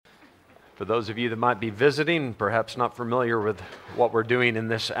For those of you that might be visiting, perhaps not familiar with what we're doing in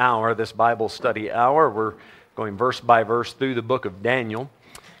this hour, this Bible study hour, we're going verse by verse through the book of Daniel,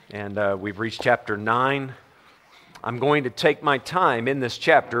 and we've reached chapter 9. I'm going to take my time in this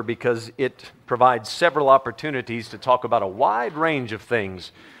chapter because it provides several opportunities to talk about a wide range of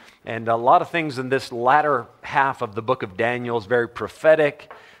things. And a lot of things in this latter half of the book of Daniel is very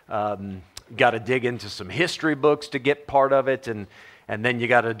prophetic. Got to dig into some history books to get part of it, and then you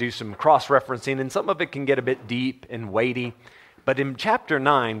got to do some cross-referencing, and some of it can get a bit deep and weighty. But in chapter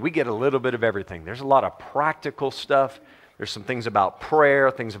 9, we get a little bit of everything. There's a lot of practical stuff. There's some things about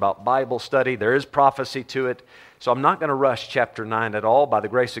prayer, things about Bible study. There is prophecy to it. So I'm not going to rush chapter 9 at all. By the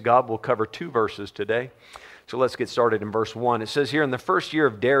grace of God, we'll cover 2 verses today. So let's get started in verse 1. It says here, "In the first year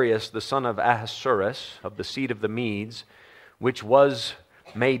of Darius, the son of Ahasuerus, of the seed of the Medes, which was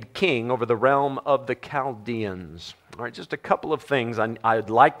made king over the realm of the Chaldeans." All right, just a couple of things I'd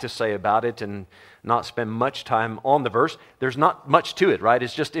like to say about it and not spend much time on the verse. There's not much to it, right?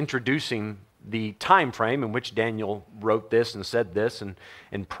 It's just introducing the time frame in which Daniel wrote this and said this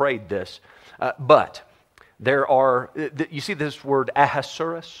and prayed this. But there are, you see this word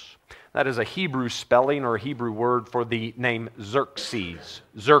Ahasuerus? That is a Hebrew spelling or a Hebrew word for the name Xerxes.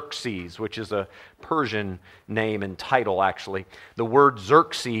 Xerxes, which is a Persian name and title, actually. The word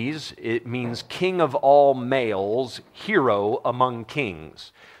Xerxes, it means king of all males, hero among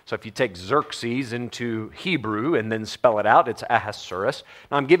kings. So if you take Xerxes into Hebrew and then spell it out, it's Ahasuerus.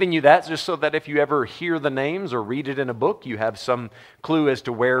 Now I'm giving you that just so that if you ever hear the names or read it in a book, you have some clue as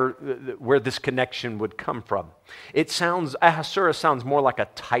to where this connection would come from. Ahasuerus sounds more like a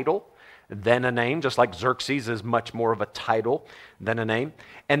title than a name, just like Xerxes is much more of a title than a name.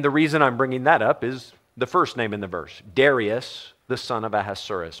 And the reason I'm bringing that up is the first name in the verse, Darius, the son of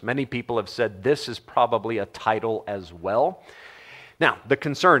Ahasuerus. Many people have said this is probably a title as well. Now, the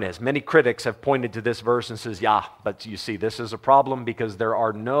concern is, many critics have pointed to this verse and says, yeah, but you see, this is a problem because there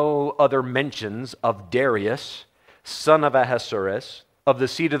are no other mentions of Darius, son of Ahasuerus, of the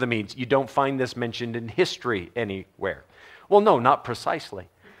seed of the Medes. You don't find this mentioned in history anywhere. Well, no, not precisely.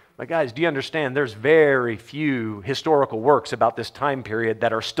 But guys, do you understand there's very few historical works about this time period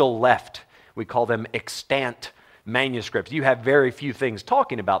that are still left? We call them extant manuscripts. You have very few things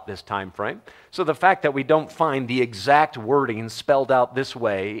talking about this time frame. So the fact that we don't find the exact wording spelled out this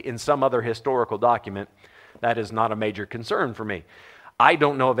way in some other historical document, that is not a major concern for me. I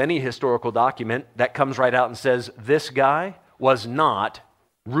don't know of any historical document that comes right out and says, this guy was not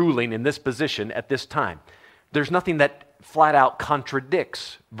ruling in this position at this time. There's nothing that flat out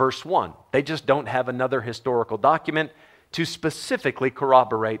contradicts verse 1. They just don't have another historical document to specifically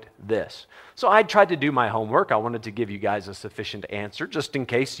corroborate this. So I tried to do my homework. I wanted to give you guys a sufficient answer just in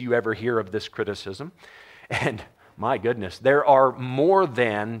case you ever hear of this criticism. And my goodness, there are more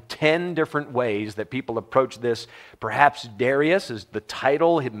than 10 different ways that people approach this. Perhaps Darius is the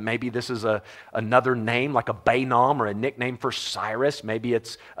title. Maybe this is another name like a Balaam or a nickname for Cyrus. Maybe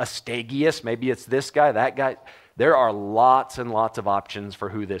it's Astyages. Maybe it's this guy, that guy. There are lots and lots of options for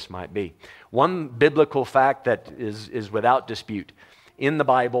who this might be. One biblical fact that is without dispute. In the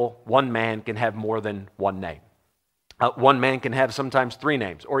Bible, one man can have more than one name. One man can have sometimes 3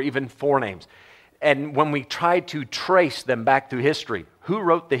 names or even 4 names. And when we try to trace them back through history, who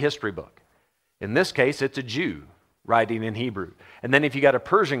wrote the history book? In this case, it's a Jew writing in Hebrew. And then if you got a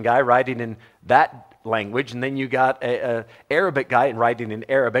Persian guy writing in that language, and then you got an Arabic guy writing in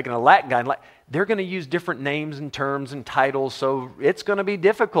Arabic, and a Latin guy, they're going to use different names and terms and titles, so it's going to be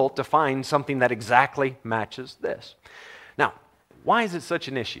difficult to find something that exactly matches this. Now, why is it such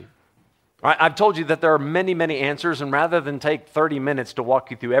an issue? All right, I've told you that there are many, many answers, and rather than take 30 minutes to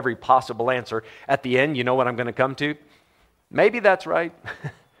walk you through every possible answer, at the end, you know what I'm going to come to? Maybe that's right.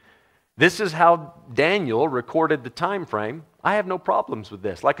 This is how Daniel recorded the time frame. I have no problems with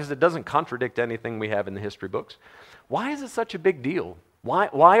this. Like I said, it doesn't contradict anything we have in the history books. Why is it such a big deal?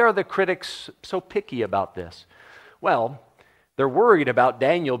 Why are the critics so picky about this? Well, they're worried about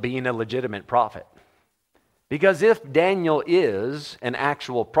Daniel being a legitimate prophet. Because if Daniel is an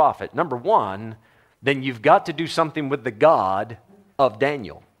actual prophet, number one, then you've got to do something with the God of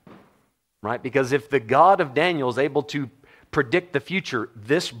Daniel, right? Because if the God of Daniel is able to predict the future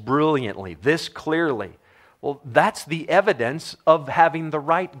this brilliantly, this clearly, well, that's the evidence of having the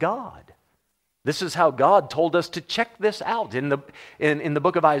right God. This is how God told us to check this out. In the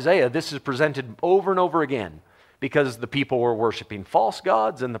book of Isaiah, this is presented over and over again because the people were worshiping false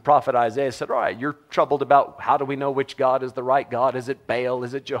gods, and the prophet Isaiah said, all right, you're troubled about how do we know which God is the right God? Is it Baal?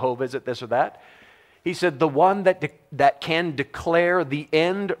 Is it Jehovah? Is it this or that? He said, the one that can declare the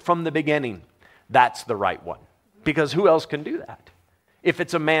end from the beginning, that's the right one. Because who else can do that? If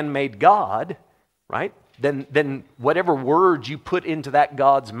it's a man-made God, right, then whatever words you put into that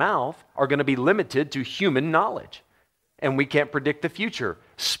God's mouth are going to be limited to human knowledge. And we can't predict the future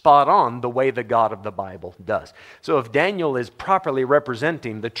spot on the way the God of the Bible does. So if Daniel is properly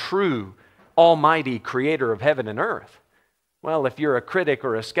representing the true, almighty creator of heaven and earth, well, if you're a critic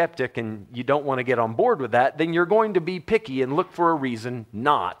or a skeptic and you don't want to get on board with that, then you're going to be picky and look for a reason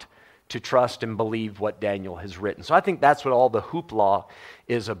not to trust and believe what Daniel has written. So I think that's what all the hoopla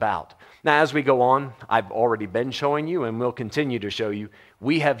is about. Now, as we go on, I've already been showing you and will continue to show you,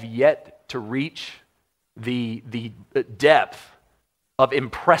 we have yet to reach the depth of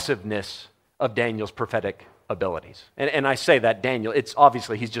impressiveness of Daniel's prophetic abilities. And I say that Daniel, it's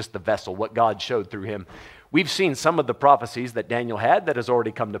obviously he's just the vessel, what God showed through him. We've seen some of the prophecies that Daniel had that has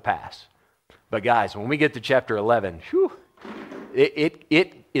already come to pass. But guys, when we get to chapter 11,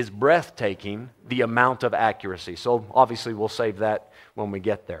 it is breathtaking, the amount of accuracy. So obviously we'll save that when we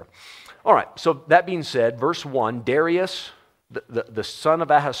get there. All right, so that being said, verse 1, Darius, the son of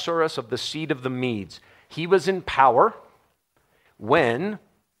Ahasuerus of the seed of the Medes, he was in power when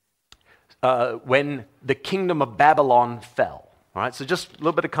the kingdom of Babylon fell. All right, so just a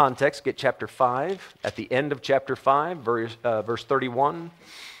little bit of context. Get chapter 5. At the end of chapter 5, verse 31.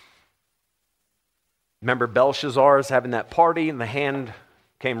 Remember Belshazzar is having that party and the hand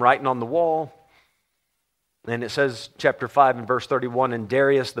came writing on the wall. And it says, chapter 5 and verse 31, and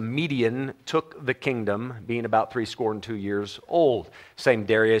Darius the Median took the kingdom, being about 62 years old. Same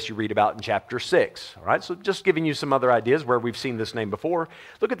Darius you read about in chapter 6. All right, so just giving you some other ideas where we've seen this name before.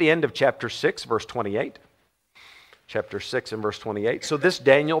 Look at the end of chapter 6, verse 28. Chapter 6 and verse 28. So this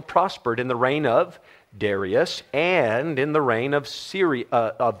Daniel prospered in the reign of Darius and in the reign of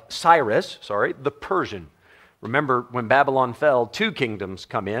Cyrus, the Persian. Remember, when Babylon fell, two kingdoms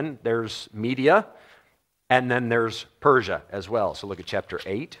come in. There's Media, and then there's Persia as well. So look at chapter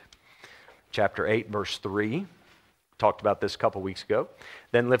 8. Chapter 8, verse 3. Talked about this a couple weeks ago.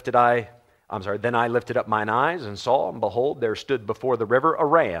 Then I lifted up mine eyes and saw, and behold, there stood before the river a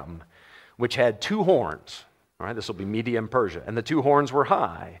ram, which had two horns. All right, this will be Media and Persia. And the two horns were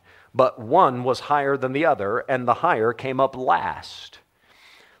high, but one was higher than the other, and the higher came up last.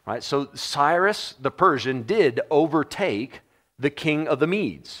 All right, so Cyrus the Persian did overtake the king of the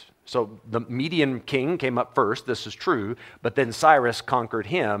Medes. So the Median king came up first, this is true, but then Cyrus conquered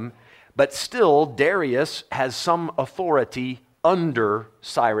him. But still, Darius has some authority under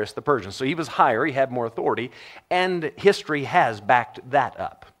Cyrus the Persian. So he was higher, he had more authority, and history has backed that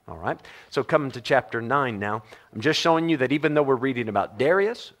up. All right, so coming to chapter 9 now, I'm just showing you that even though we're reading about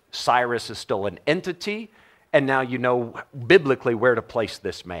Darius, Cyrus is still an entity, and now you know biblically where to place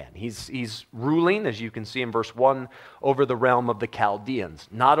this man. He's ruling, as you can see in verse 1, over the realm of the Chaldeans,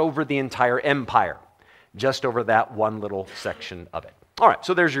 not over the entire empire, just over that one little section of it. All right,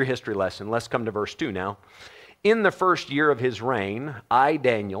 so there's your history lesson. Let's come to verse 2 now. In the first year of his reign, I,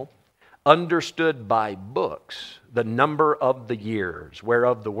 Daniel, understood by books the number of the years,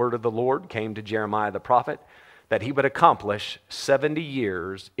 whereof the word of the Lord came to Jeremiah the prophet, that he would accomplish 70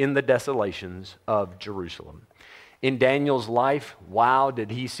 years in the desolations of Jerusalem. In Daniel's life, wow, did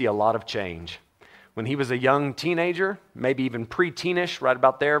he see a lot of change. When he was a young teenager, maybe even pre-teenish, right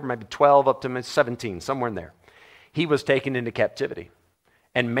about there, maybe 12 up to 17, somewhere in there, he was taken into captivity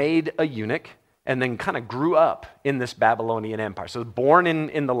and made a eunuch, and then kind of grew up in this Babylonian empire. So born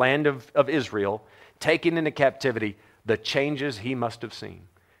in the land of Israel, taken into captivity, the changes he must have seen.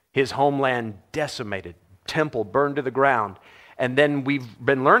 His homeland decimated, temple burned to the ground. And then we've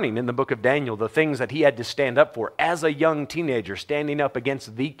been learning in the book of Daniel the things that he had to stand up for as a young teenager, standing up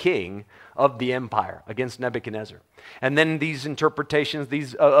against the king of the empire, against Nebuchadnezzar. And then these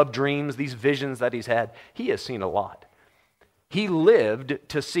interpretations of dreams, these visions that he's had, he has seen a lot. He lived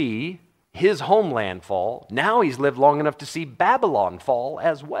to see his homeland fall. Now he's lived long enough to see Babylon fall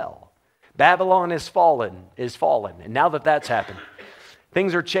as well. Babylon is fallen. And now that that's happened,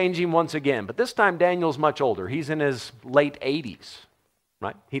 things are changing once again. But this time Daniel's much older. He's in his late 80s,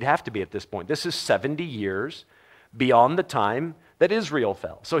 right? He'd have to be at this point. This is 70 years beyond the time that Israel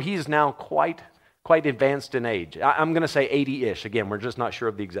fell. So he's now quite advanced in age. I'm going to say 80-ish. Again, we're just not sure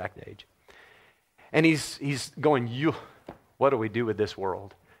of the exact age. And he's going, what do we do with this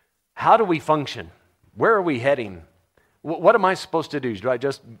world? How do we function? Where are we heading? What am I supposed to do? Do I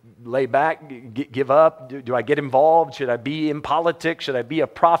just lay back, give up? Do I get involved? Should I be in politics? Should I be a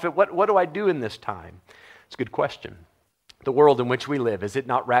prophet? What do I do in this time? It's a good question. The world in which we live, is it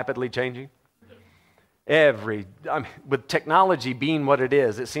not rapidly changing? With technology being what it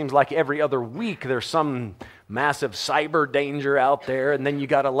is, it seems like every other week there's some massive cyber danger out there, and then you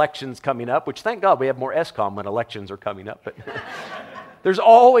got elections coming up, which thank God we have more ESCOM when elections are coming up. But There's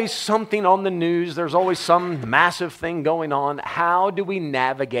always something on the news. There's always some massive thing going on. How do we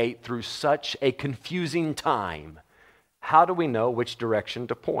navigate through such a confusing time? How do we know which direction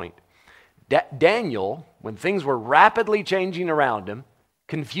to point? Daniel, when things were rapidly changing around him,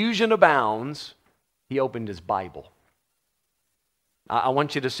 confusion abounds, he opened his Bible. I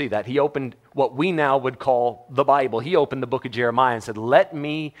want you to see that. He opened what we now would call the Bible. He opened the book of Jeremiah and said, let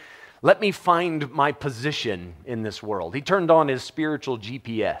me find my position in this world. He turned on his spiritual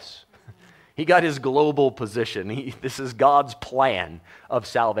GPS. He got his global position. This is God's plan of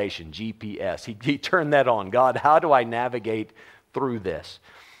salvation, GPS. He turned that on. God, how do I navigate through this?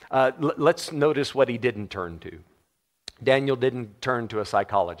 Let's notice what he didn't turn to. Daniel didn't turn to a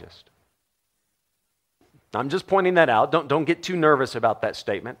psychologist. I'm just pointing that out. Don't get too nervous about that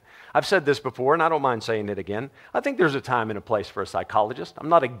statement. I've said this before, and I don't mind saying it again. I think there's a time and a place for a psychologist. I'm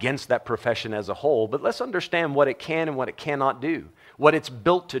not against that profession as a whole, but let's understand what it can and what it cannot do, what it's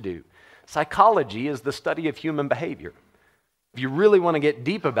built to do. Psychology is the study of human behavior. If you really want to get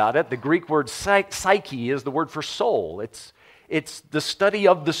deep about it, the Greek word psyche is the word for soul. It's the study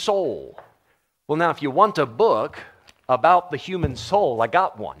of the soul. Well, now, if you want a book about the human soul, I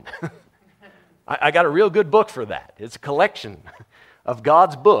got one. I got a real good book for that. It's a collection of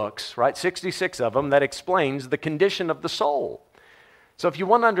God's books, right? 66 of them that explains the condition of the soul. So if you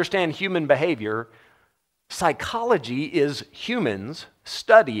want to understand human behavior, psychology is humans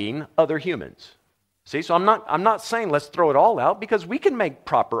studying other humans. See, so I'm not saying let's throw it all out, because we can make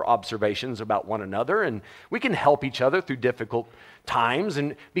proper observations about one another and we can help each other through difficult times.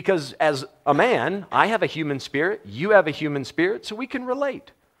 And because as a man, I have a human spirit, you have a human spirit, so we can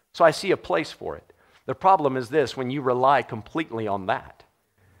relate. So I see a place for it. The problem is this: when you rely completely on that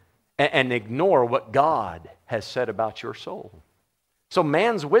and ignore what God has said about your soul. So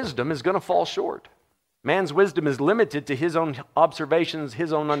man's wisdom is going to fall short. Man's wisdom is limited to his own observations,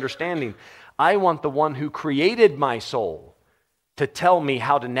 his own understanding. I want the one who created my soul to tell me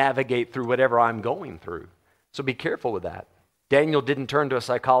how to navigate through whatever I'm going through. So be careful with that. Daniel didn't turn to a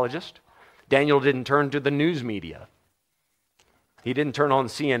psychologist. Daniel didn't turn to the news media. He didn't turn on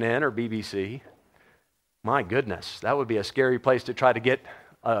CNN or BBC. My goodness, that would be a scary place to try to get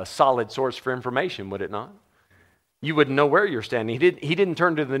a solid source for information, would it not? You wouldn't know where you're standing. He didn't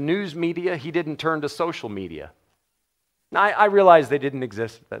turn to the news media. He didn't turn to social media. Now, I realize they didn't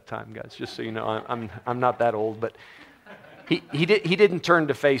exist at that time, guys, just so you know. I'm not that old, but he didn't turn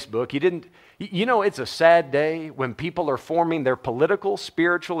to Facebook. He didn't. You know, it's a sad day when people are forming their political,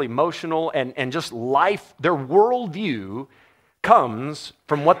 spiritual, emotional, and just life, their worldview comes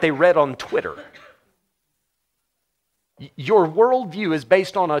from what they read on Twitter. Your worldview is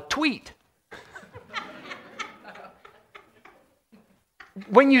based on a tweet.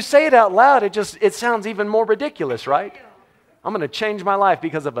 When you say it out loud, it sounds even more ridiculous, right? I'm going to change my life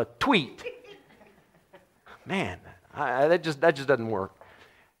because of a tweet. Man, that just doesn't work.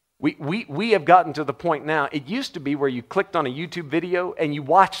 We have gotten to the point now. It used to be where you clicked on a YouTube video and you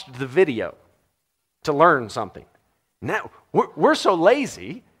watched the video to learn something. Now, we're so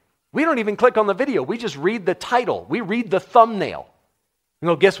lazy, we don't even click on the video. We just read the title. We read the thumbnail. You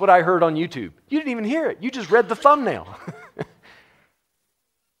know, guess what I heard on YouTube? You didn't even hear it. You just read the thumbnail.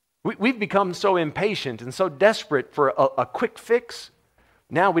 We've become so impatient and so desperate for a quick fix.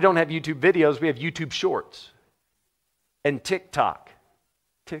 Now we don't have YouTube videos, we have YouTube Shorts and TikTok.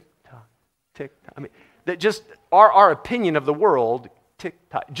 TikTok. I mean, that just our opinion of the world,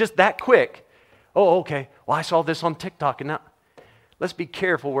 TikTok, just that quick. Oh, okay. Well, I saw this on TikTok, and now let's be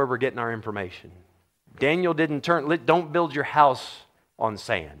careful where we're getting our information. Daniel didn't don't build your house on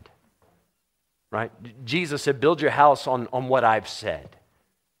sand, right? Jesus said, build your house on what I've said.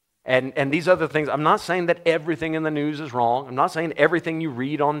 And these other things, I'm not saying that everything in the news is wrong. I'm not saying everything you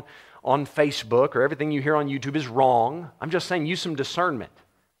read on Facebook or everything you hear on YouTube is wrong. I'm just saying use some discernment.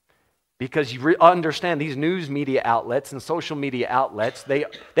 Because you understand these news media outlets and social media outlets, they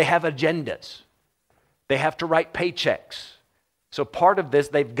have agendas. They have to write paychecks. So part of this,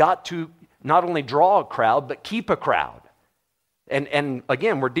 they've got to not only draw a crowd, but keep a crowd. And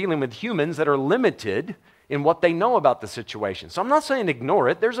again, we're dealing with humans that are limited in what they know about the situation. So I'm not saying ignore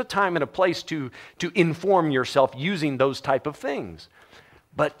it. There's a time and a place to inform yourself using those type of things.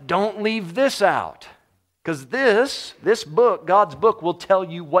 But don't leave this out. Because this book, God's book, will tell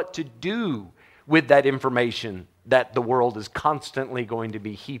you what to do with that information that the world is constantly going to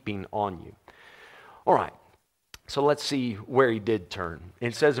be heaping on you. All right, so let's see where he did turn.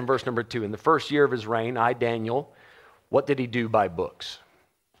 It says in verse number 2, in the first year of his reign, I, Daniel, what did he do by books?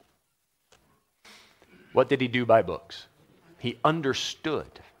 What did he do by books? He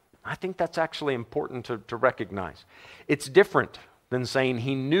understood. I think that's actually important to recognize. It's different than saying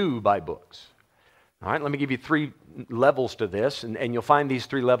he knew by books. All right, let me give you 3 levels to this, and you'll find these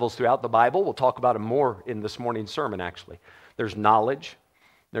 3 levels throughout the Bible. We'll talk about them more in this morning's sermon, actually. There's knowledge,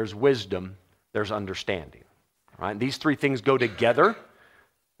 there's wisdom, there's understanding. All right, these 3 things go together.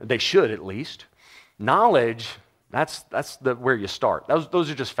 They should, at least. Knowledge, that's where you start. Those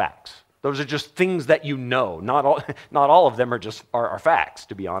are just facts. Those are just things that you know. Not all of them are facts,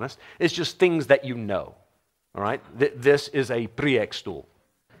 to be honest. It's just things that you know. All right? This is a preextul.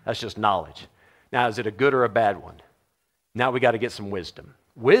 That's just knowledge. Now, is it a good or a bad one? Now we got to get some wisdom.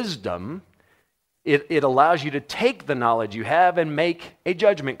 Wisdom, it allows you to take the knowledge you have and make a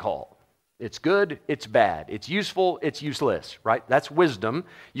judgment call. It's good, it's bad. It's useful, it's useless, right? That's wisdom.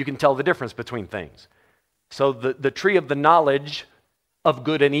 You can tell the difference between things. So the tree of the knowledge of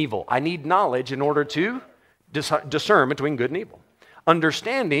good and evil. I need knowledge in order to discern between good and evil.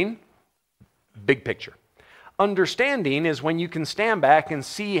 Understanding, big picture. Understanding is when you can stand back and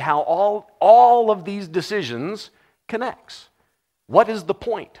see how all of these decisions connects. What is the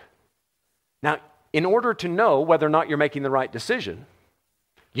point? Now, in order to know whether or not you're making the right decision,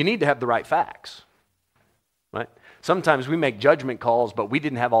 you need to have the right facts, right? Sometimes we make judgment calls, but we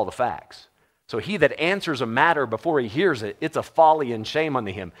didn't have all the facts. So he that answers a matter before he hears it, it's a folly and shame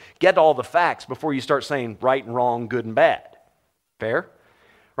unto him. Get all the facts before you start saying right and wrong, good and bad. Fair?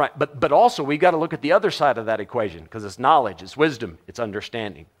 Right, but also we've got to look at the other side of that equation, because it's knowledge, it's wisdom, it's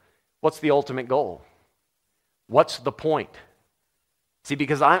understanding. What's the ultimate goal? What's the point? See,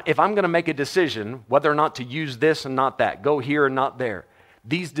 because if I'm going to make a decision whether or not to use this and not that, go here and not there,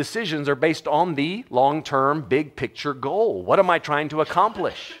 these decisions are based on the long-term, big picture goal. What am I trying to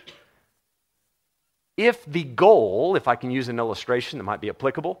accomplish? If the goal, if I can use an illustration that might be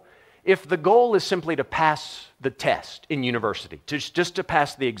applicable, if the goal is simply to pass the test in university, just to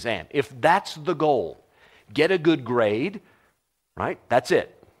pass the exam, if that's the goal, get a good grade, right? That's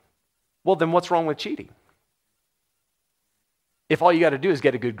it. Well, then what's wrong with cheating? If all you got to do is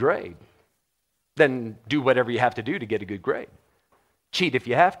get a good grade, then do whatever you have to do to get a good grade. Cheat if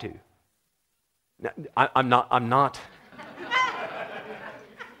you have to. Now,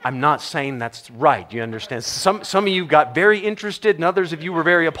 I'm not saying that's right, you understand? Some of you got very interested and others of you were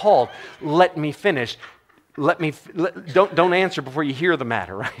very appalled. Let me finish. Don't answer before you hear the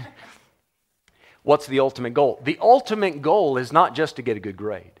matter, right? What's the ultimate goal? The ultimate goal is not just to get a good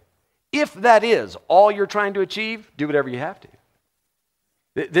grade. If that is all you're trying to achieve, do whatever you have to.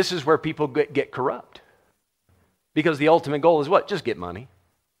 This is where people get corrupt. Because the ultimate goal is what? Just get money.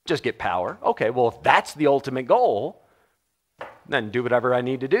 Just get power. Okay, well, if that's the ultimate goal, then do whatever I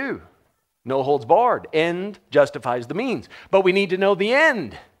need to do. No holds barred. End justifies the means. But we need to know the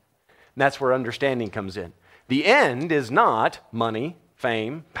end. And that's where understanding comes in. The end is not money,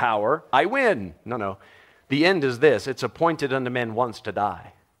 fame, power, I win. No. The end is this. It's appointed unto men once to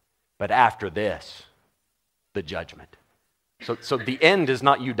die. But after this, the judgment. So the end is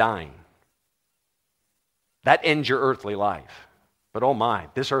not you dying. That ends your earthly life. But oh my,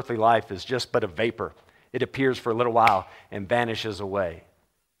 this earthly life is just but a vapor. It appears for a little while and vanishes away.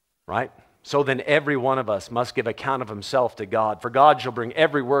 Right? So then every one of us must give account of himself to God. For God shall bring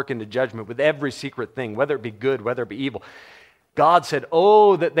every work into judgment with every secret thing, whether it be good, whether it be evil. God said,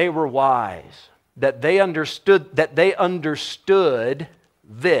 oh, that they were wise, that they understood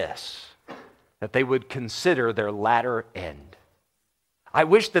this, that they would consider their latter end. I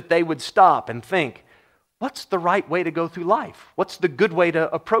wish that they would stop and think, what's the right way to go through life? What's the good way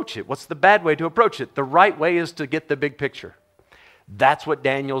to approach it? What's the bad way to approach it? The right way is to get the big picture. That's what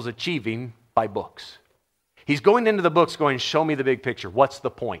Daniel's achieving by books. He's going into the books going, show me the big picture. What's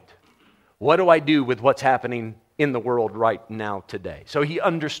the point? What do I do with what's happening in the world right now today? So he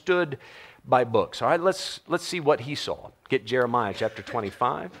understood by books. All right, let's see what he saw. Get Jeremiah chapter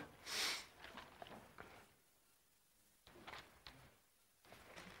 25.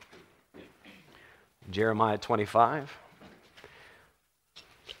 Jeremiah 25.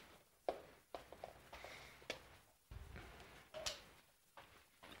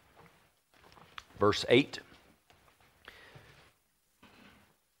 Verse 8.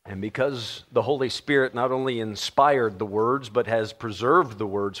 And because the Holy Spirit not only inspired the words, but has preserved the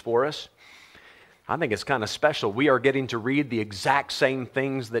words for us, I think it's kind of special. We are getting to read the exact same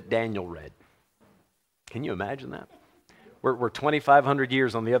things that Daniel read. Can you imagine that? We're 2,500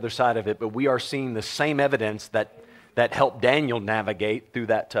 years on the other side of it, but we are seeing the same evidence that helped Daniel navigate through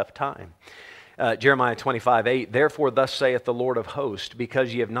that tough time. Jeremiah 25:8, therefore thus saith the Lord of hosts,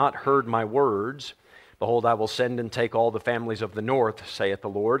 because ye have not heard my words, behold, I will send and take all the families of the north, saith the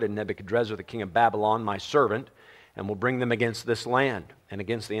Lord, and Nebuchadrezzar the king of Babylon, my servant, and will bring them against this land, and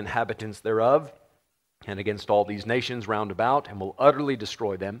against the inhabitants thereof, and against all these nations round about, and will utterly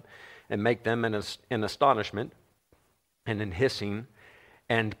destroy them, and make them in astonishment, and in hissing,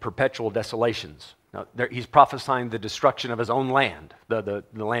 and perpetual desolations. Now, he's prophesying the destruction of his own land, the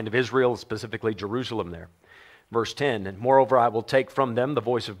land of Israel, specifically Jerusalem there. Verse 10, and moreover I will take from them the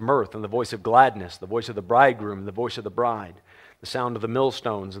voice of mirth, and the voice of gladness, the voice of the bridegroom, and the voice of the bride, the sound of the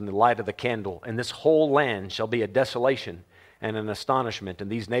millstones, and the light of the candle. And this whole land shall be a desolation and an astonishment, and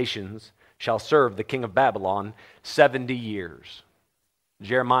these nations shall serve the king of Babylon 70 years.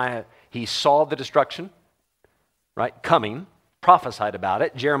 Jeremiah, he saw the destruction, right, coming, prophesied about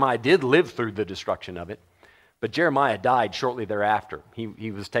it. Jeremiah did live through the destruction of it, but Jeremiah died shortly thereafter.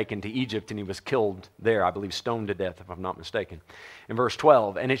 He was taken to Egypt and he was killed there, I believe stoned to death, if I'm not mistaken. In verse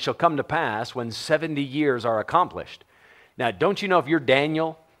 12, and it shall come to pass when 70 years are accomplished. Now, don't you know if you're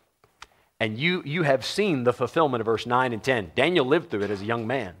Daniel and you have seen the fulfillment of verse 9 and 10? Daniel lived through it as a young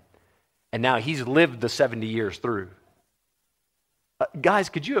man, and now he's lived the 70 years through. Guys,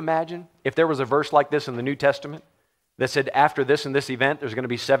 could you imagine if there was a verse like this in the New Testament that said after this and this event, there's going to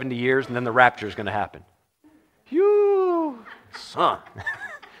be 70 years and then the rapture is going to happen? Phew, son,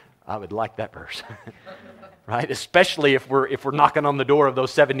 I would like that verse, right? Especially if we're knocking on the door of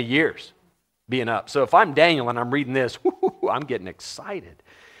those 70 years being up. So if I'm Daniel and I'm reading this, I'm getting excited.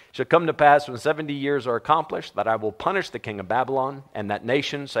 It shall come to pass when 70 years are accomplished that I will punish the king of Babylon and that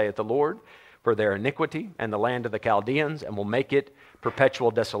nation, saith the Lord, for their iniquity and the land of the Chaldeans, and will make it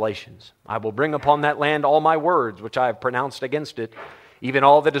perpetual desolations. I will bring upon that land all my words which I have pronounced against it, even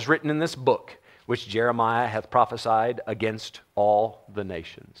all that is written in this book, which Jeremiah hath prophesied against all the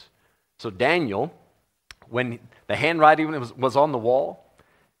nations. So Daniel, when the handwriting was on the wall,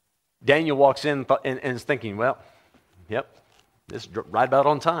 Daniel walks in and is thinking, well, yep, this is right about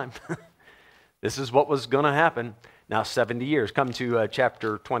on time. This is what was going to happen. Now 70 years. Come to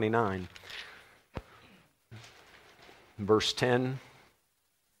chapter 29, verse 10.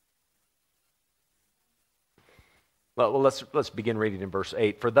 Well, let's begin reading in verse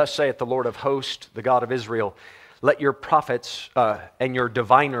 8. For thus saith the Lord of hosts, the God of Israel, let your prophets and your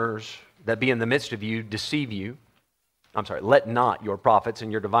diviners that be in the midst of you deceive you. Let not your prophets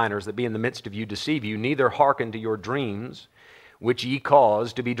and your diviners that be in the midst of you deceive you, neither hearken to your dreams, which ye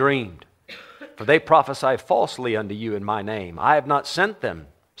cause to be dreamed. For they prophesy falsely unto you in my name. I have not sent them,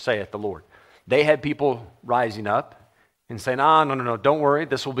 saith the Lord. They had people rising up and saying, no, don't worry,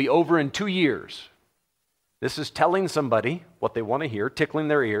 this will be over in 2 years. This is telling somebody what they want to hear, tickling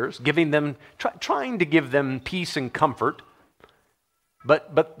their ears, giving them, trying to give them peace and comfort.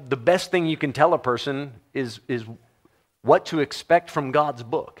 But the best thing you can tell a person is what to expect from God's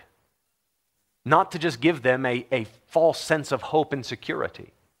book. Not to just give them a false sense of hope and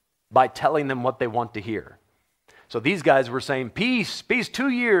security by telling them what they want to hear. So these guys were saying, peace, 2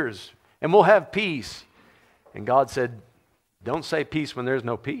 years, and we'll have peace. And God said, don't say peace when there's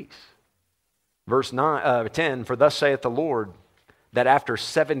no peace. Verse 10, for thus saith the Lord, that after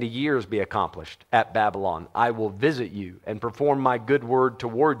 70 years be accomplished at Babylon, I will visit you and perform my good word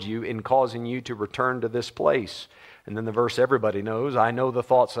toward you in causing you to return to this place. And then the verse everybody knows, I know the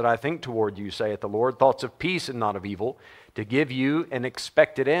thoughts that I think toward you, saith the Lord, thoughts of peace and not of evil, to give you an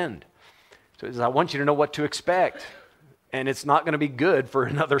expected end. So he says, I want you to know what to expect. And it's not going to be good for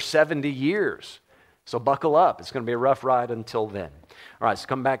another 70 years. So buckle up. It's going to be a rough ride until then. All right, so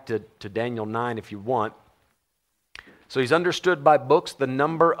come back to Daniel 9 if you want. So he's understood by books the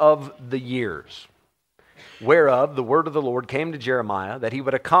number of the years, whereof the word of the Lord came to Jeremiah that he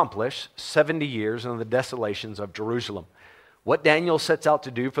would accomplish 70 years in the desolations of Jerusalem. What Daniel sets out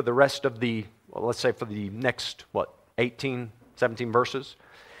to do for the rest of let's say for the next, 18, 17 verses,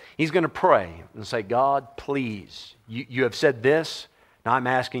 he's going to pray and say, God, please, you have said this. Now I'm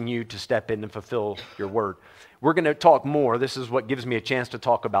asking you to step in and fulfill your word. We're going to talk more. This is what gives me a chance to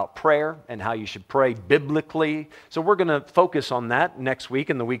talk about prayer and how you should pray biblically. So we're going to focus on that next week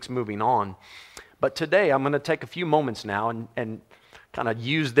and the weeks moving on. But today I'm going to take a few moments now and kind of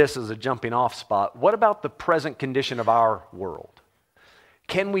use this as a jumping off spot. What about the present condition of our world?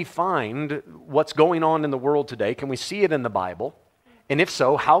 Can we find what's going on in the world today? Can we see it in the Bible? And if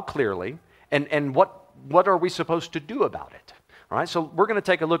so, how clearly? And what are we supposed to do about it? All right, so we're going to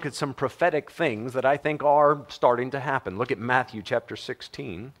take a look at some prophetic things that I think are starting to happen. Look at Matthew chapter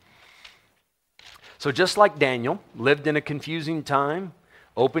 16. So just like Daniel lived in a confusing time,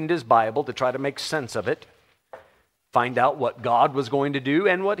 opened his Bible to try to make sense of it, find out what God was going to do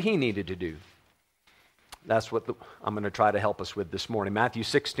and what he needed to do. That's what I'm going to try to help us with this morning. Matthew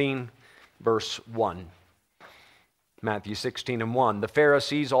 16, verse 1. Matthew 16 and 1. The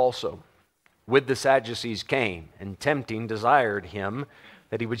Pharisees also with the Sadducees came, and tempting desired him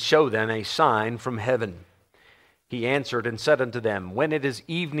that he would show them a sign from heaven. He answered and said unto them, When it is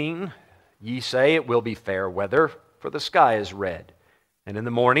evening, ye say it will be fair weather, for the sky is red. And in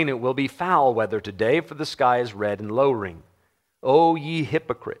the morning it will be foul weather today, for the sky is red and lowering. O ye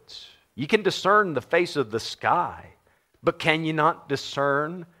hypocrites, ye can discern the face of the sky, but can ye not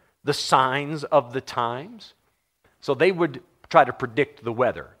discern the signs of the times? So they would try to predict the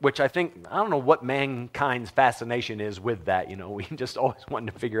weather, which I don't know what mankind's fascination is with that. We just always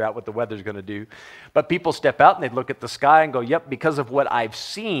wanted to figure out what the weather's going to do. But people step out and they look at the sky and go, yep, because of what I've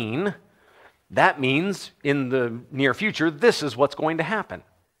seen, that means in the near future, this is what's going to happen.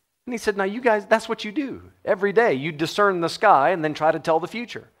 And he said, now you guys, that's what you do. Every day you discern the sky and then try to tell the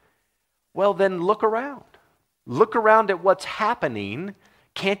future. Well, then look around. Look around at what's happening.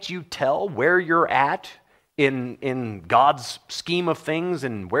 Can't you tell where you're at in God's scheme of things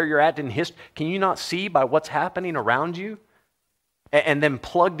and where you're at in history? Can you not see by what's happening around you? And then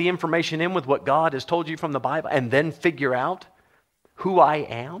plug the information in with what God has told you from the Bible and then figure out who I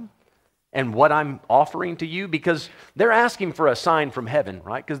am and what I'm offering to you? Because they're asking for a sign from heaven,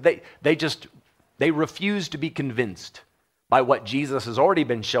 right? Because they refuse to be convinced by what Jesus has already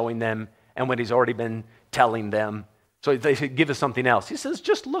been showing them and what he's already been telling them. So they said, give us something else. He says,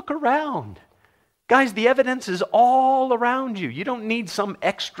 just look around. Guys, the evidence is all around you. You don't need some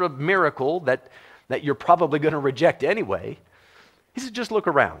extra miracle that you're probably going to reject anyway. He said, just look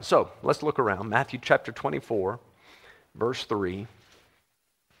around. So let's look around. Matthew chapter 24, verse 3.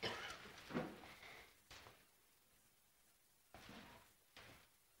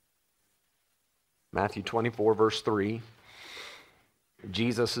 Matthew 24, verse 3.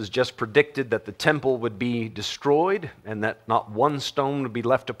 Jesus has just predicted that the temple would be destroyed and that not one stone would be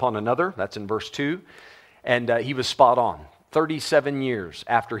left upon another. That's in verse 2. And he was spot on. 37 years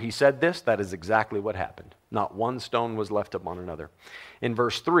after he said this, that is exactly what happened. Not one stone was left upon another. In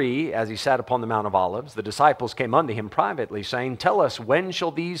verse 3, as he sat upon the Mount of Olives, the disciples came unto him privately, saying, Tell us, when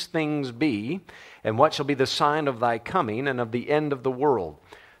shall these things be, and what shall be the sign of thy coming and of the end of the world?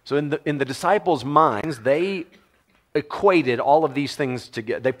 So in the disciples' minds, they equated all of these things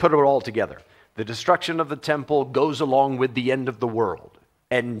together. They put it all together. The destruction of the temple goes along with the end of the world.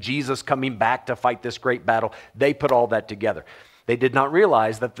 And Jesus coming back to fight this great battle. They put all that together. They did not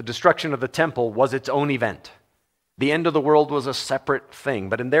realize that the destruction of the temple was its own event. The end of the world was a separate thing.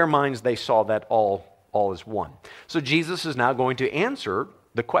 But in their minds, they saw that all as one. So Jesus is now going to answer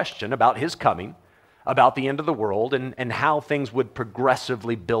the question about his coming, about the end of the world, and how things would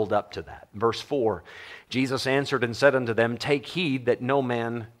progressively build up to that. Verse 4, Jesus answered and said unto them, Take heed that no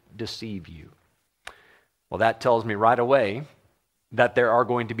man deceive you. Well, that tells me right away that there are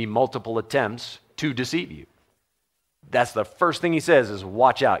going to be multiple attempts to deceive you. That's the first thing he says is,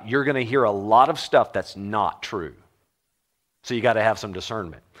 watch out. You're going to hear a lot of stuff that's not true. So you got to have some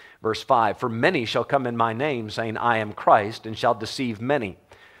discernment. Verse 5, For many shall come in my name, saying, I am Christ, and shall deceive many.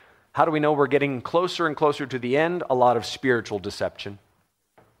 How do we know we're getting closer and closer to the end? A lot of spiritual deception,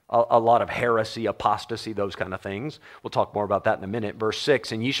 a lot of heresy, apostasy, those kind of things. We'll talk more about that in a minute. Verse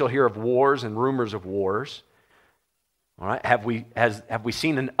 6, And ye shall hear of wars and rumors of wars. All right, have we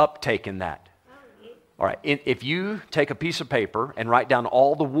seen an uptake in that? All right, if you take a piece of paper and write down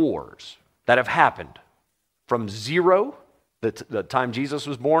all the wars that have happened from zero, the time Jesus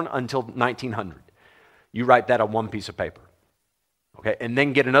was born, until 1900, you write that on one piece of paper. Okay, and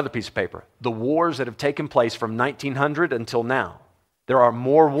then get another piece of paper. The wars that have taken place from 1900 until now. There are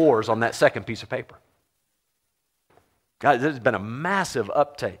more wars on that second piece of paper. Guys, there's been a massive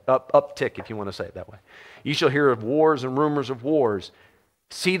uptick, if you want to say it that way. You shall hear of wars and rumors of wars.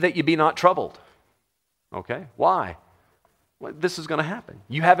 See that you be not troubled. Okay, why? Well, this is going to happen.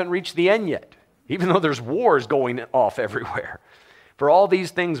 You haven't reached the end yet, even though there's wars going off everywhere. For all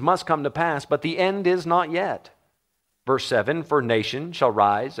these things must come to pass, but the end is not yet. Verse 7, For nation shall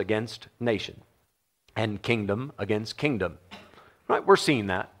rise against nation, and kingdom against kingdom. Right, we're seeing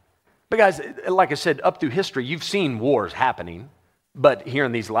that. But guys, like I said, up through history, you've seen wars happening. But here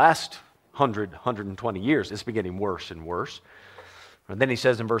in these last 120 years, it's been getting worse and worse. And then he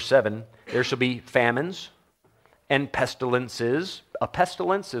says in verse 7, There shall be famines and pestilences. A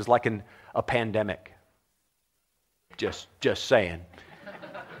pestilence is like a pandemic. Just saying.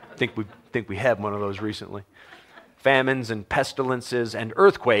 Think we had one of those recently. Famines and pestilences and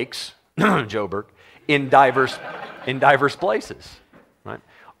earthquakes, Joburg, in diverse places. Right?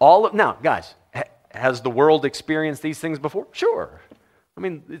 Now, guys, has the world experienced these things before? Sure. I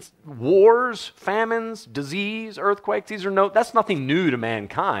mean, it's wars, famines, disease, earthquakes. That's nothing new to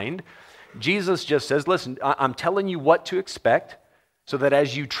mankind. Jesus just says, listen, I'm telling you what to expect so that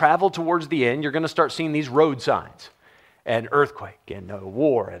as you travel towards the end, you're going to start seeing these road signs. and earthquake and a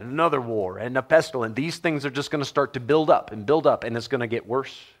war and another war and a pestilence. These things are just going to start to build up, and it's going to get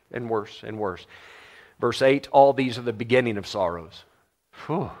worse and worse and worse. Verse 8, all these are the beginning of sorrows.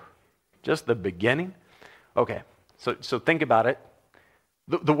 Whew, just the beginning? Okay, so think about it.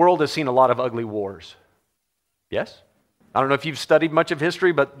 The world has seen a lot of ugly wars. Yes? I don't know if you've studied much of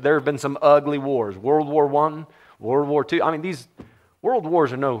history, but there have been some ugly wars. World War I, World War II. I mean, these world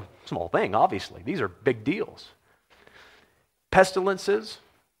wars are no small thing, obviously. These are big deals. Pestilences.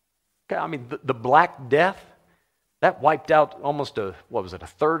 Okay, I mean, the Black Death, that wiped out almost a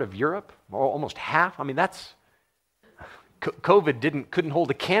third of Europe? Or almost half? I mean, COVID couldn't hold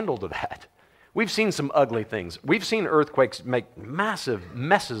a candle to that. We've seen some ugly things. We've seen earthquakes make massive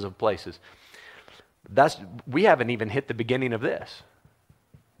messes of places. We haven't even hit the beginning of this.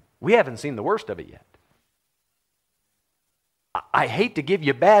 We haven't seen the worst of it yet. I hate to give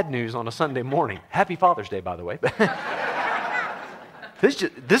you bad news on a Sunday morning. Happy Father's Day, by the way.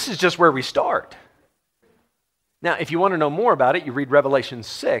 This is just where we start. Now, if you want to know more about it, you read Revelation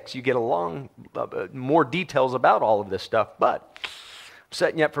 6. You get more details about all of this stuff. But I'm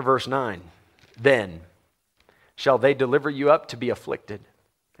setting you up for verse 9. Then shall they deliver you up to be afflicted,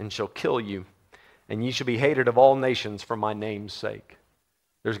 and shall kill you, and ye shall be hated of all nations for my name's sake.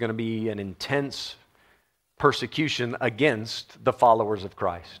 There's going to be an intense persecution against the followers of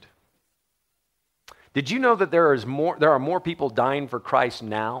Christ. Did you know that there are more people dying for Christ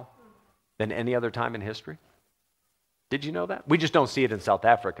now than any other time in history? Did you know that? We just don't see it in South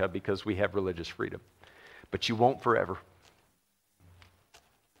Africa because we have religious freedom. But you won't forever.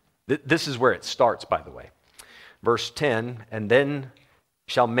 This is where it starts, by the way. Verse 10, and then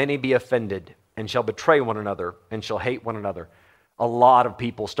shall many be offended, and shall betray one another, and shall hate one another. A lot of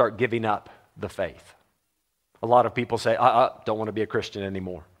people start giving up the faith. A lot of people say, don't want to be a Christian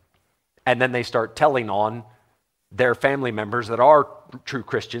anymore. And then they start telling on their family members that are true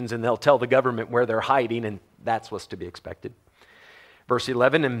Christians, and they'll tell the government where they're hiding, and that's what's to be expected. Verse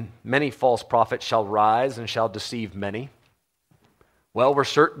 11, and many false prophets shall rise and shall deceive many. Well,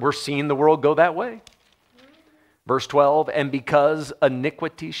 we're seeing the world go that way. Verse 12, and because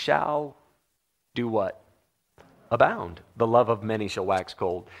iniquity shall do what? Abound. The love of many shall wax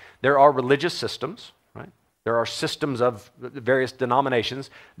cold. There are religious systems, right? There are systems of various denominations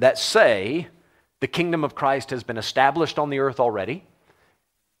that say the kingdom of Christ has been established on the earth already,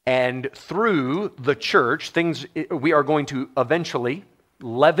 and through the church, we are going to eventually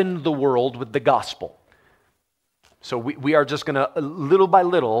leaven the world with the gospel. So we are just going to, little by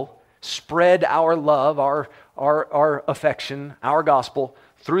little, spread our love, our affection, our gospel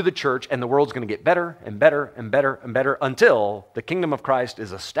through the church, and the world's going to get better and better and better and better until the kingdom of Christ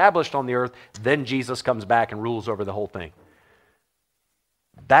is established on the earth. Then Jesus comes back and rules over the whole thing.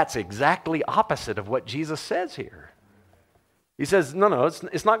 That's exactly opposite of what Jesus says here. He says, no,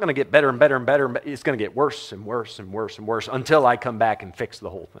 it's not going to get better and better and better. It's going to get worse and worse and worse and worse until I come back and fix the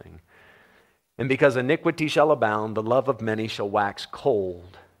whole thing. And because iniquity shall abound, the love of many shall wax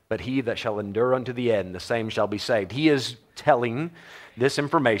cold. But he that shall endure unto the end, the same shall be saved. He is telling this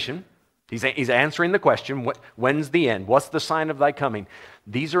information. He's answering the question, when's the end? What's the sign of thy coming?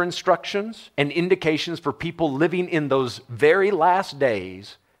 These are instructions and indications for people living in those very last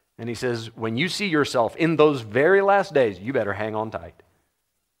days. And he says, when you see yourself in those very last days, you better hang on tight.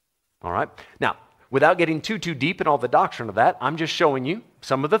 All right? Now, without getting too deep in all the doctrine of that, I'm just showing you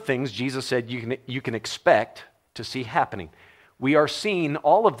some of the things Jesus said you can expect to see happening. We are seeing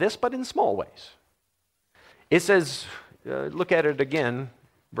all of this, but in small ways. It says, look at it again,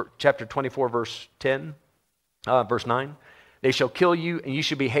 chapter 24, verse 9. They shall kill you, and you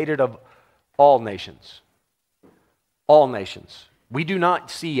shall be hated of all nations. All nations. We do not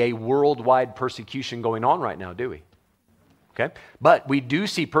see a worldwide persecution going on right now, do we? Okay? But we do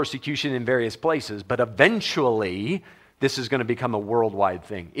see persecution in various places, but eventually this is going to become a worldwide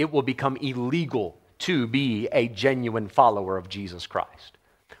thing. It will become illegal to be a genuine follower of Jesus Christ.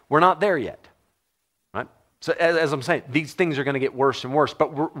 We're not there yet. Right? So as I'm saying, these things are going to get worse and worse,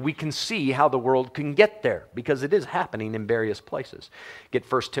 but we can see how the world can get there because it is happening in various places.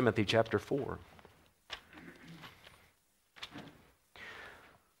 Get 1 Timothy chapter 4.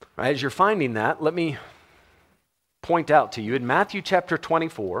 As you're finding that, let me point out to you, in Matthew chapter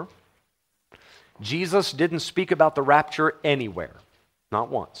 24, Jesus didn't speak about the rapture anywhere, not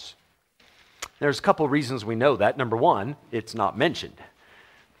once. There's a couple of reasons we know that. Number one, it's not mentioned.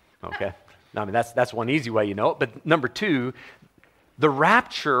 Okay? I mean, that's one easy way you know it. But number two, the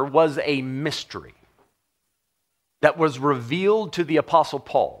rapture was a mystery that was revealed to the Apostle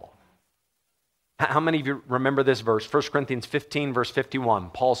Paul. How many of you remember this verse? 1 Corinthians 15, verse 51.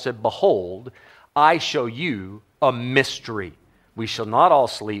 Paul said, behold, I show you a mystery. We shall not all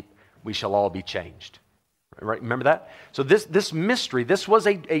sleep, we shall all be changed. Right? Remember that? So this mystery, this was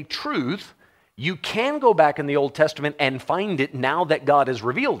a truth. You can go back in the Old Testament and find it now that God has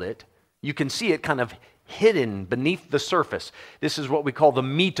revealed it. You can see it kind of hidden beneath the surface. This is what we call the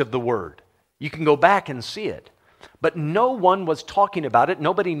meat of the word. You can go back and see it. But no one was talking about it.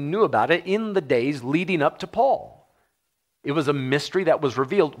 Nobody knew about it in the days leading up to Paul. It was a mystery that was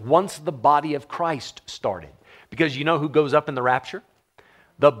revealed once the body of Christ started. Because you know who goes up in the rapture?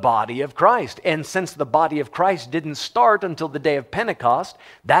 The body of Christ. And since the body of Christ didn't start until the day of Pentecost,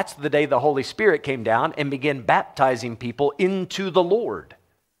 that's the day the Holy Spirit came down and began baptizing people into the Lord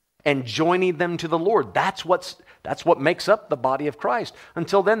and joining them to the Lord. That's what makes up the body of Christ.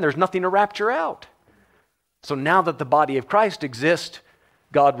 Until then, there's nothing to rapture out. So now that the body of Christ exists,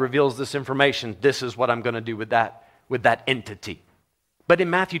 God reveals this information. This is what I'm going to do with that entity. But in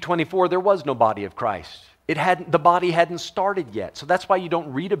Matthew 24, there was no body of Christ. The body hadn't started yet. So that's why you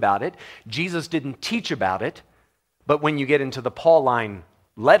don't read about it. Jesus didn't teach about it. But when you get into the Pauline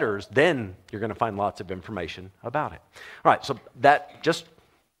letters, then you're going to find lots of information about it. All right, so that just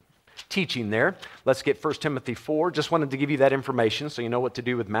teaching there. Let's get 1 Timothy 4. Just wanted to give you that information so you know what to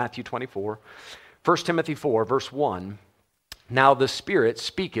do with Matthew 24. 1 Timothy 4, verse 1. Now the Spirit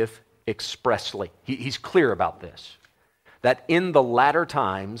speaketh expressly. He's clear about this. That in the latter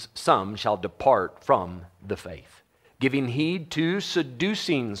times some shall depart from the faith, giving heed to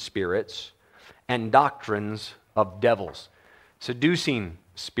seducing spirits and doctrines of devils. Seducing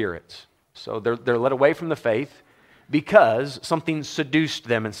spirits. So they're led away from the faith because something seduced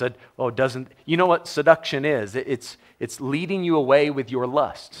them and said, oh, doesn't... You know what seduction is? It's leading you away with your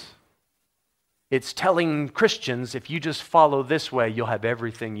lusts. It's telling Christians, if you just follow this way, you'll have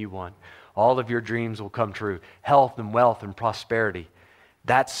everything you want. All of your dreams will come true. Health and wealth and prosperity.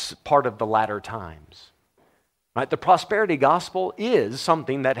 That's part of the latter times. Right? The prosperity gospel is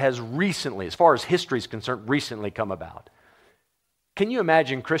something that has recently, as far as history is concerned, recently come about. Can you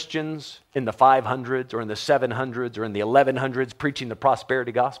imagine Christians in the 500s or in the 700s or in the 1100s preaching the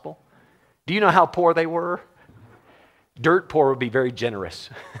prosperity gospel? Do you know how poor they were? Dirt poor would be very generous.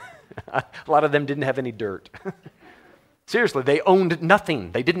 A lot of them didn't have any dirt. Seriously, they owned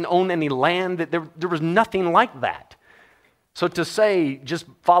nothing. They didn't own any land. There was nothing like that. So to say, just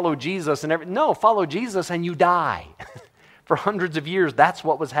follow Jesus and everything, no, follow Jesus and you die. For hundreds of years, that's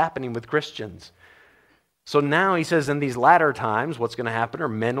what was happening with Christians. So now he says in these latter times, what's going to happen are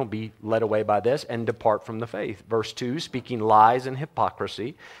men will be led away by this and depart from the faith. Verse 2, speaking lies and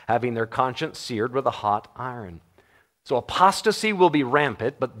hypocrisy, having their conscience seared with a hot iron. So apostasy will be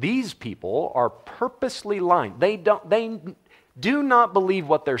rampant, but these people are purposely lying. They do not believe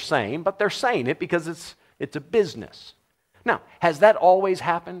what they're saying, but they're saying it because it's a business. Now, has that always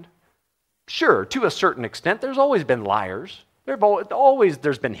happened? Sure, to a certain extent. There's always been liars.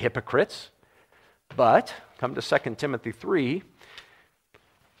 There's been hypocrites. But come to 2 Timothy 3,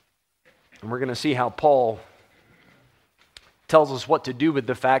 and we're going to see how Paul tells us what to do with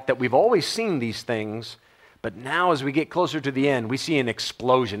the fact that we've always seen these things. But now as we get closer to the end, we see an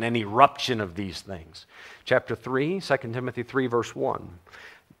explosion, an eruption of these things. Chapter 3, 2 Timothy 3, verse 1.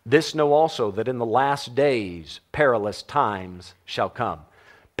 This know also that in the last days perilous times shall come.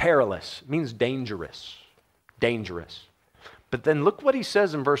 Perilous means dangerous. Dangerous. But then look what he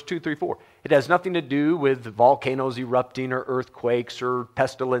says in verse 2, 3, 4. It has nothing to do with volcanoes erupting or earthquakes or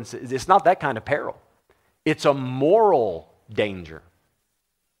pestilence. It's not that kind of peril. It's a moral danger.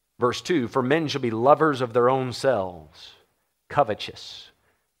 Verse 2, for men shall be lovers of their own selves, covetous,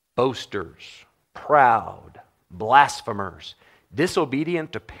 boasters, proud, blasphemers,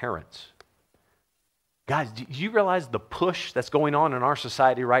 disobedient to parents. Guys, do you realize the push that's going on in our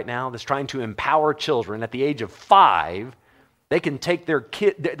society right now that's trying to empower children at the age of 5? They can take their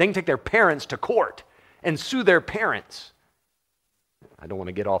parents to court and sue their parents. I don't want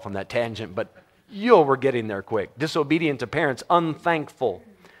to get off on that tangent, but we're getting there quick. Disobedient to parents, unthankful,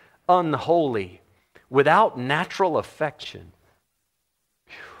 unholy, without natural affection.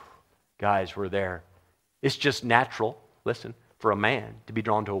 Whew. Guys, we're there. It's just natural, listen, for a man to be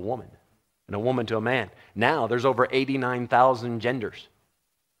drawn to a woman and a woman to a man. Now there's over 89,000 genders.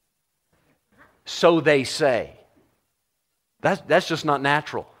 So they say. That's just not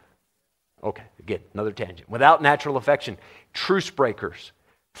natural. Okay, again, another tangent. Without natural affection, truce breakers,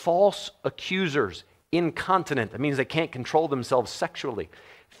 false accusers, incontinent. That means they can't control themselves sexually.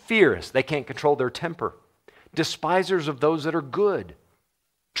 Fierce, they can't control their temper. Despisers of those that are good.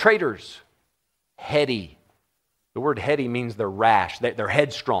 Traitors. Heady. The word heady means they're rash. They're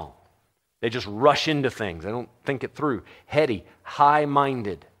headstrong. They just rush into things. They don't think it through. Heady.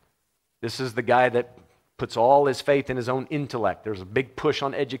 High-minded. This is the guy that puts all his faith in his own intellect. There's a big push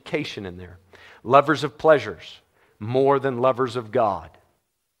on education in there. Lovers of pleasures more than lovers of God.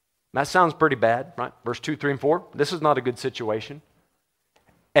 That sounds pretty bad, right? Verse 2, 3, and 4. This is not a good situation.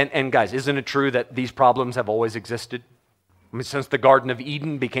 And guys, isn't it true that these problems have always existed? I mean, since the Garden of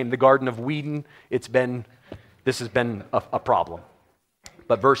Eden became the Garden of Whedon, this has been a problem.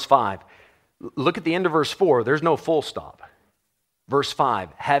 But verse 5, look at the end of verse 4. There's no full stop. Verse 5,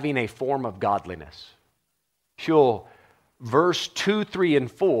 having a form of godliness. Sure, verse 2, 3,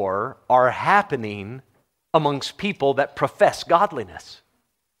 and 4 are happening amongst people that profess godliness.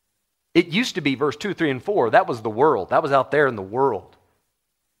 It used to be verse 2, 3, and 4. That was the world. That was out there in the world.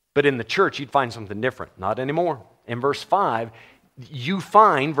 But in the church, you'd find something different. Not anymore. In verse 5, you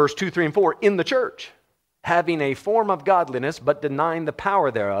find verse 2, 3, and 4 in the church. Having a form of godliness, but denying the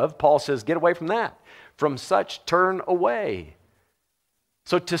power thereof. Paul says, get away from that. From such turn away.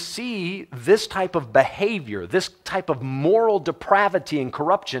 So to see this type of behavior, this type of moral depravity and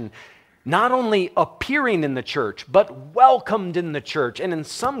corruption, not only appearing in the church, but welcomed in the church, and in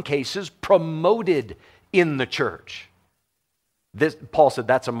some cases promoted in the church. Paul said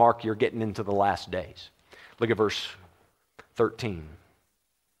that's a mark you're getting into the last days. Look at verse 13.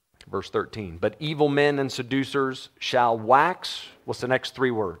 Verse 13. But evil men and seducers shall wax, what's the next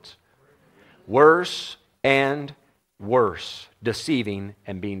three words? Worse and worse, deceiving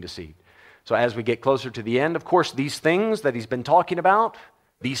and being deceived. So as we get closer to the end, of course, these things that he's been talking about,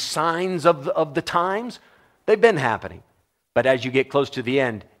 these signs of the times, they've been happening. But as you get close to the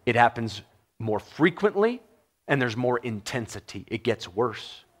end, it happens more frequently and there's more intensity. It gets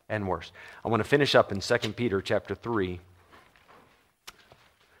worse and worse. I want to finish up in 2 Peter chapter 3.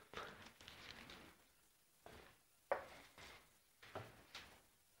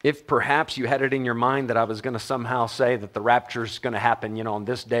 If perhaps you had it in your mind that I was going to somehow say that the rapture is going to happen, on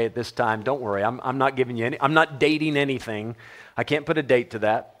this day at this time, don't worry. I'm not giving you I'm not dating anything. I can't put a date to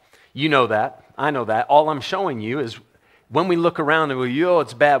that. You know that. I know that. All I'm showing you is when we look around and we go,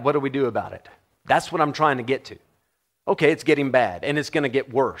 it's bad, what do we do about it? That's what I'm trying to get to. Okay, it's getting bad, and it's going to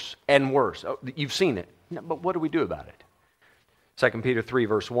get worse and worse. Oh, you've seen it. No, but what do we do about it? 2 Peter 3,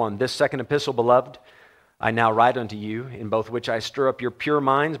 verse 1. This second epistle, beloved, I now write unto you, in both which I stir up your pure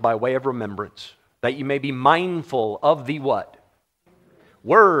minds by way of remembrance, that you may be mindful of the what?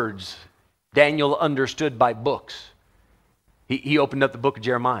 Words Daniel understood by books. He opened up the book of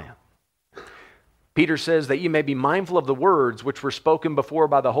Jeremiah. Peter says that you may be mindful of the words which were spoken before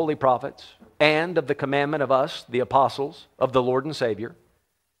by the holy prophets, and of the commandment of us, the apostles, of the Lord and Savior.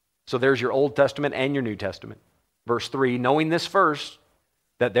 So there's your Old Testament and your New Testament. Verse 3, knowing this first,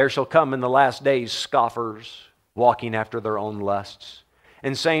 that there shall come in the last days scoffers, walking after their own lusts,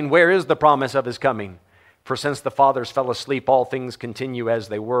 and saying, where is the promise of his coming? For since the fathers fell asleep, all things continue as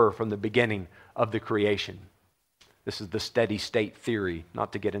they were from the beginning of the creation. This is the steady state theory,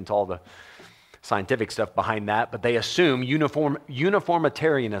 not to get into all the scientific stuff behind that, but they assume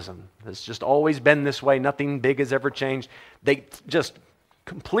uniformitarianism. It's just always been this way. Nothing big has ever changed. They just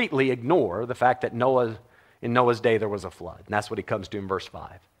completely ignore the fact that in Noah's day there was a flood. And that's what he comes to in verse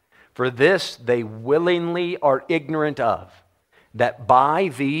 5. For this they willingly are ignorant of, that by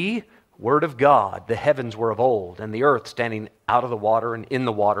the word of God the heavens were of old, and the earth standing out of the water and in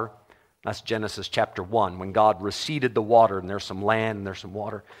the water. That's Genesis chapter 1, when God receded the water, and there's some land and there's some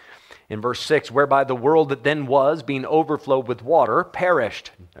water. In verse 6, whereby the world that then was, being overflowed with water,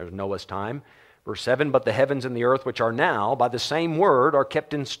 perished. There's Noah's time. Verse 7, but the heavens and the earth which are now, by the same word, are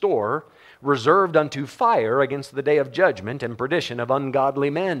kept in store, reserved unto fire against the day of judgment and perdition of ungodly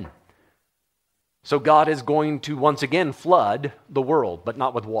men. So God is going to once again flood the world, but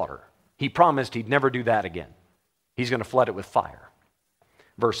not with water. He promised he'd never do that again. He's going to flood it with fire.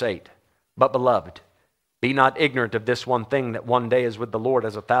 Verse 8, but beloved, be not ignorant of this one thing, that one day is with the Lord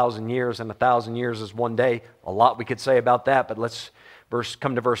as 1,000 years, and 1,000 years is one day. A lot we could say about that, but let's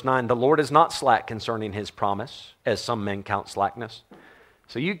come to verse 9. The Lord is not slack concerning his promise, as some men count slackness.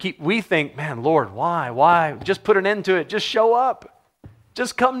 So we think, man, Lord, why? Just put an end to it. Just show up.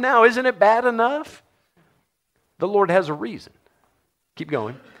 Just come now. Isn't it bad enough? The Lord has a reason. Keep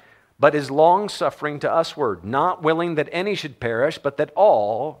going. But is long-suffering to usward, not willing that any should perish, but that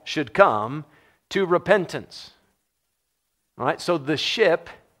all should come to repentance. All right, so the ship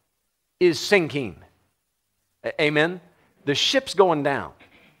is sinking. Amen? The ship's going down.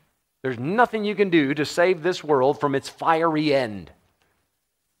 There's nothing you can do to save this world from its fiery end.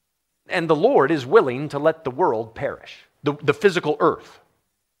 And the Lord is willing to let the world perish, the physical earth,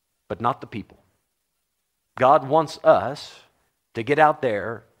 but not the people. God wants us to get out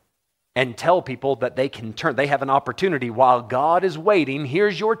there and tell people that they can turn. They have an opportunity while God is waiting.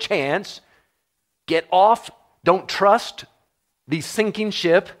 Here's your chance. Get off. Don't trust the sinking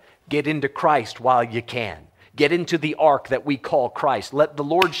ship. Get into Christ while you can. Get into the ark that we call Christ. Let the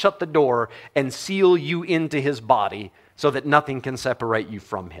Lord shut the door and seal you into his body so that nothing can separate you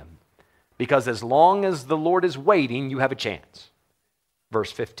from him. Because as long as the Lord is waiting, you have a chance.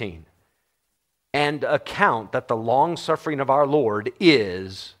 Verse 15. And account that the long suffering of our Lord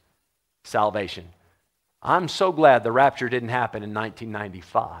is salvation. I'm so glad the rapture didn't happen in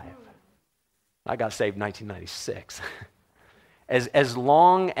 1995. I got saved in 1996. As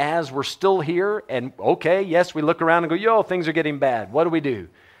long as we're still here, and okay, yes, we look around and go, yo, things are getting bad. What do?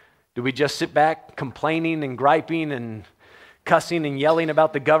 Do we just sit back complaining and griping and cussing and yelling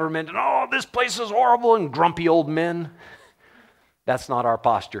about the government and, oh, this place is horrible, and grumpy old men? That's not our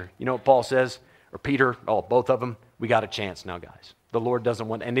posture. You know what Paul says? Or Peter, both of them, we got a chance now, guys. The Lord doesn't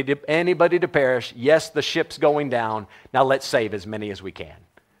want anybody to perish. Yes, the ship's going down. Now let's save as many as we can.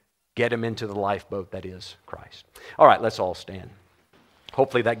 Get them into the lifeboat that is Christ. All right, let's all stand.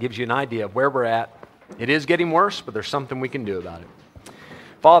 Hopefully that gives you an idea of where we're at. It is getting worse, but there's something we can do about it.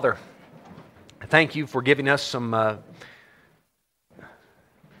 Father, thank you for giving us some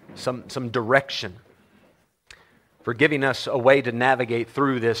direction, for giving us a way to navigate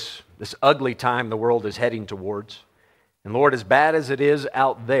through this ugly time the world is heading towards. And Lord, as bad as it is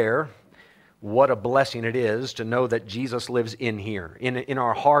out there, what a blessing it is to know that Jesus lives in here. In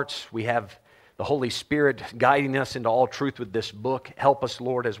our hearts, we have the Holy Spirit guiding us into all truth with this book. Help us,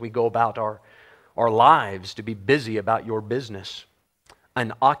 Lord, as we go about our lives to be busy about your business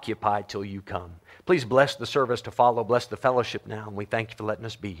and occupy till you come. Please bless the service to follow. Bless the fellowship now. And we thank you for letting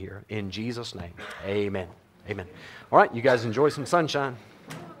us be here. In Jesus' name, amen. Amen. All right, you guys enjoy some sunshine.